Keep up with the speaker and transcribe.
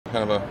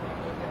kind of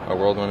a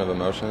whirlwind of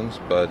emotions,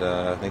 but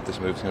I think this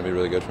move's going to be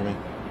really good for me.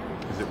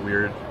 Is it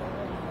weird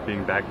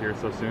being back here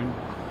so soon?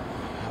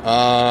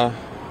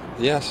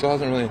 Yeah, still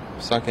hasn't really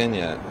sunk in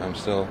yet. I'm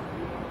still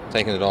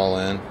taking it all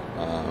in.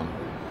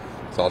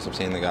 It's awesome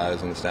seeing the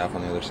guys and the staff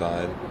on the other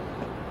side.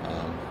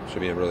 Should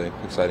be a really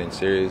exciting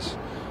series.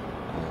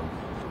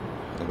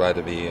 I'm glad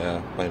to be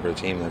playing for a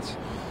team that's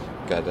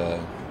got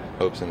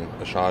hopes and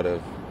a shot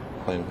of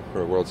playing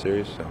for a World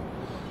Series. So,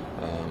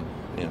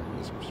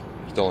 it's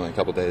still only a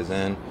couple days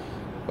in,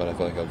 but I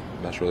feel like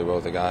I've meshed really well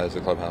with the guys.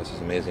 The clubhouse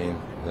is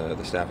amazing.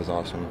 The staff is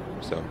awesome.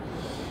 So,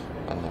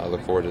 I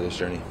look forward to this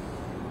journey.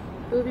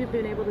 Who have you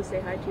been able to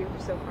say hi to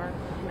so far?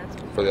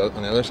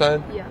 On the other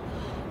side? Yeah.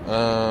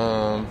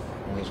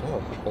 There's a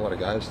whole lot of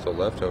guys still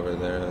left over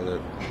there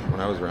when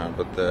I was around,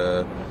 but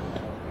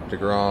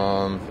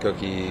DeGrom,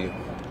 Cookie,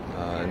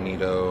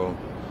 Nito.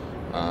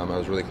 I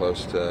was really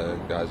close to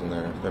guys in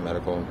their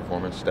medical and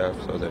performance staff,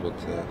 so I was able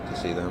to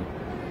see them.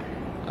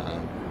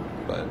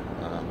 But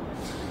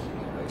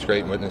it's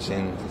great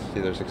witnessing to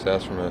see their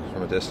success from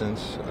a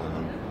distance.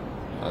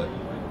 I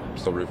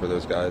still root for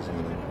those guys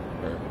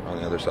on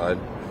the other side.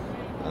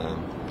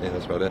 Yeah,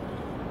 that's about it.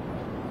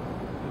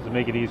 Does it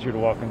make it easier to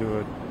walk into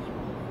a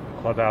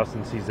clubhouse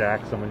and see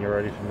Zach, someone you're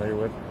already familiar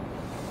with?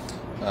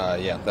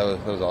 Yeah,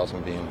 that was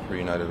awesome being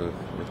reunited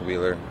with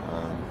Wheeler.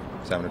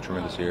 He's having a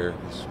tremendous year.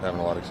 He's having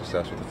a lot of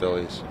success with the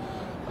Phillies,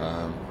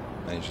 and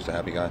he's just a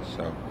happy guy.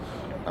 So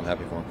I'm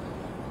happy for him.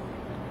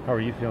 How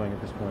are you feeling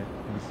at this point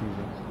in the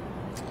season?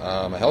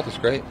 My health is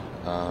great.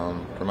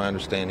 From my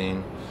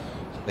understanding,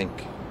 I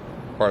think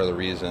part of the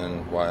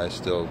reason why I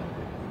still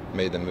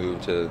made the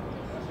move to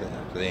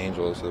the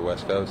Angels, to the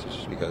West Coast, is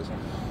just because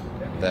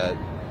that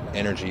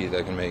energy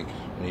that can make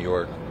New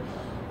York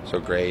so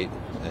great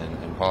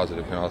and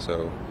positive can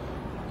also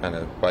kind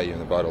of bite you in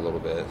the butt a little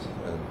bit,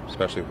 and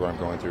especially what I'm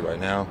going through right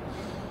now.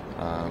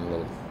 A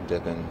little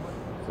dip in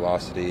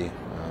velocity.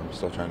 I'm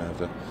still trying to have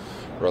to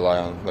rely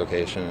on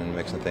location and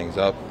mixing things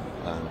up.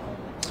 And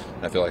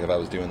I feel like if I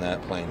was doing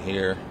that playing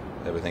here,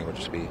 everything would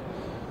just be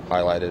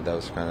highlighted. That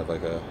was kind of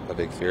like a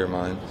big fear of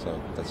mine.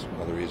 So that's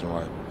another reason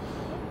why I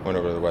went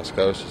over to the West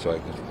Coast, so I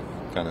could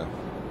kind of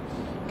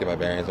get my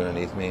bearings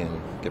underneath me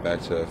and get back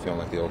to feeling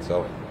like the old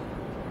self.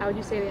 How would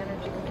you say the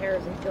energy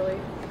compares in Philly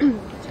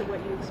to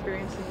what you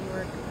experienced in New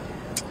York?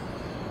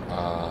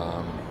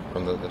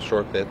 From the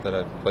short bit that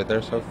I've played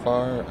there so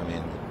far, I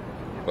mean,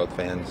 both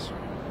fans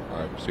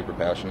are super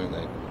passionate.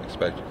 They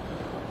expect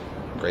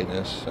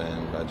greatness,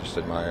 and I just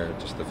admire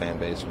just the fan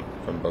base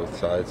from both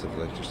sides of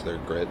just their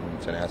grit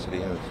and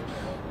tenacity. And it's,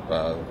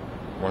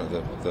 one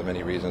of the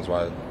many reasons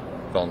why I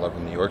fell in love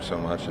with New York so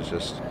much is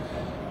just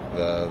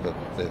the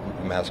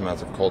mass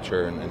amounts of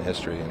culture and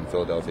history, and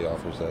Philadelphia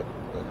offers the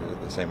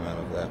same amount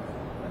of that.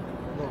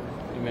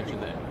 You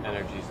mentioned that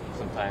energy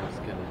sometimes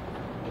can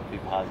be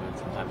positive,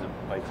 sometimes it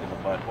bites in the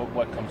butt.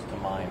 What comes to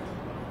mind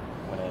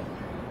when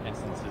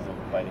instances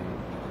of biting?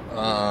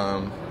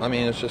 I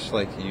mean, it's just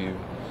like you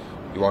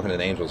walk into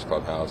an Angels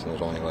clubhouse and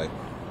there's only like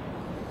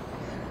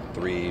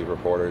 3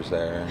 reporters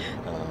there,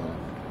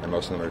 and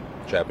most of them are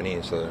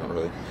Japanese, so they don't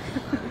really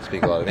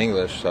speak a lot of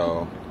English.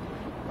 So,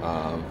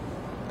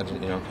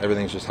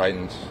 everything's just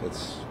heightened.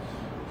 It's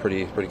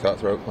pretty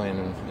cutthroat playing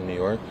in New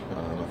York.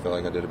 I feel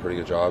like I did a pretty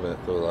good job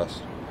for the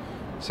last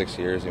 6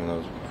 years, even though I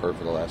was hurt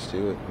for the last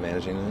 2, at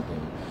managing it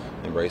and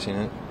embracing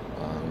it.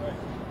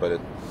 But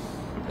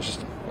it's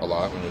just a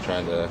lot when you're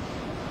trying to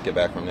get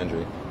back from an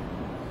injury. Is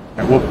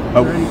there any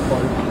part of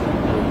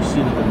you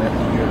see that the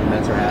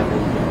Mets are having,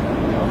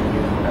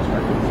 the best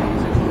record of the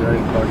season? Is there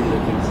any part of you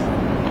that thinks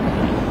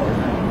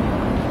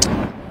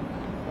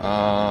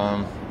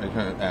Are you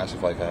kind of asked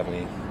if I have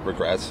any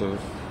regrets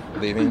of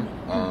leaving?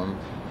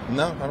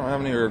 No, I don't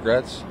have any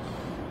regrets.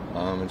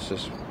 It's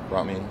just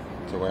brought me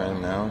to where I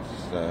am now.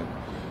 It's a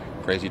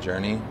crazy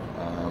journey.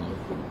 I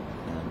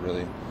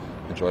really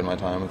enjoyed my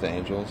time with the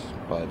Angels,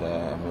 but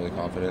I'm really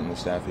confident in the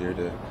staff here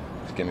to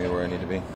get me where I need to be.